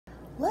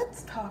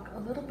let's talk a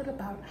little bit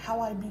about how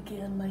I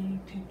began my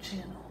YouTube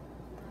channel.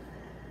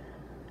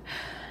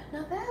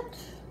 Now that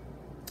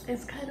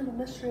is kind of a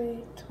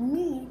mystery to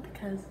me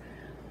because,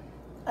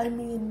 I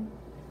mean,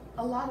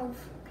 a lot of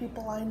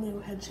people I knew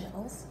had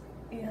channels,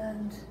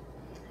 and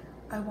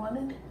I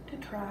wanted to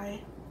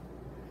try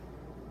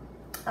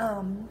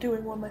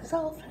doing one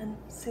myself and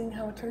seeing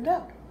how it turned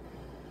out.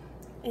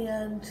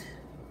 And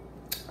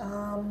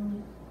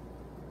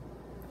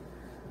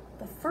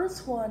the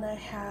first one I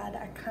had,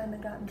 I kind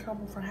of got in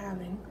trouble for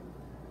having.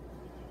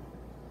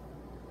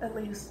 At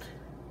least,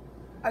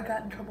 I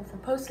got in trouble for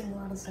posting a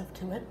lot of stuff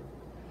to it.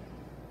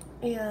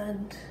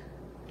 And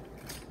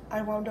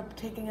I wound up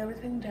taking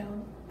everything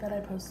down that I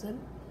posted,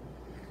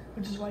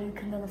 which is why you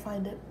can never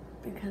find it,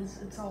 because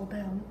it's all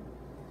down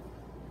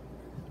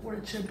where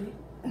it should be.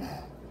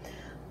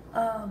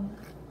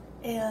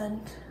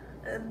 And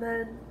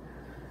then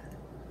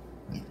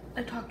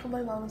I talked to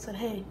my mom and said,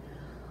 hey,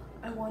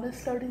 I want to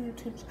start a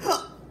YouTube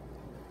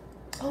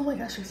oh my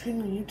gosh,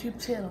 excuse me,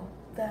 YouTube channel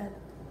that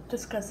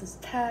discusses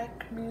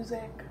tech,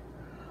 music.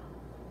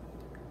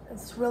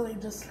 It's really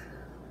just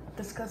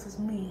discusses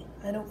me.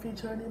 I don't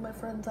feature any of my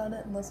friends on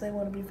it unless they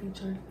want to be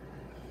featured.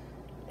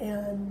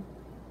 And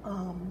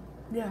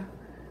yeah,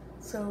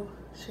 so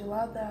she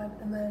allowed that.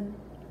 And then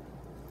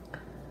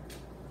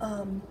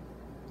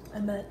I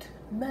met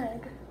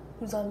Meg,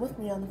 who's on with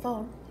me on the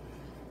phone,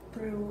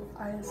 through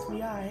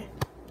ISVI.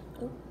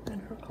 Oh,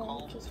 and her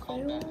call just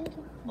failed.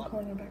 I'm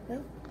calling her back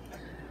now.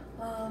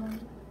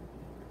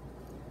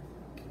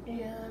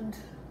 And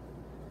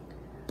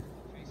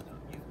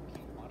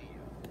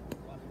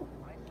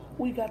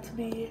we got to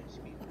be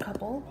a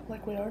couple,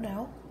 like we are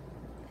now.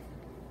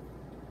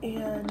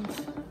 And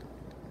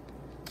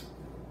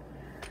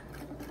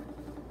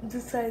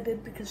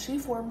decided, because she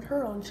formed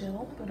her own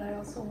channel, but I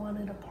also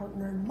wanted a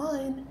partner in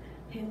mine,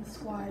 hence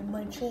why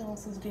my channel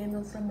says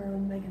Daniel Summer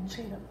and Megan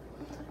Cheatham,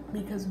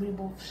 because we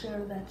both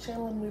share that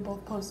channel and we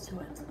both post to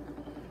it.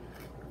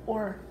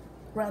 Or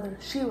rather,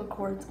 she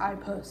records, I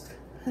post.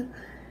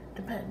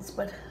 Depends,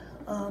 but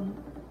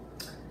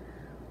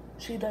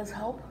she does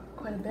help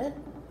quite a bit.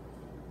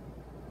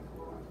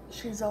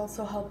 She's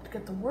also helped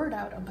get the word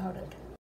out about it.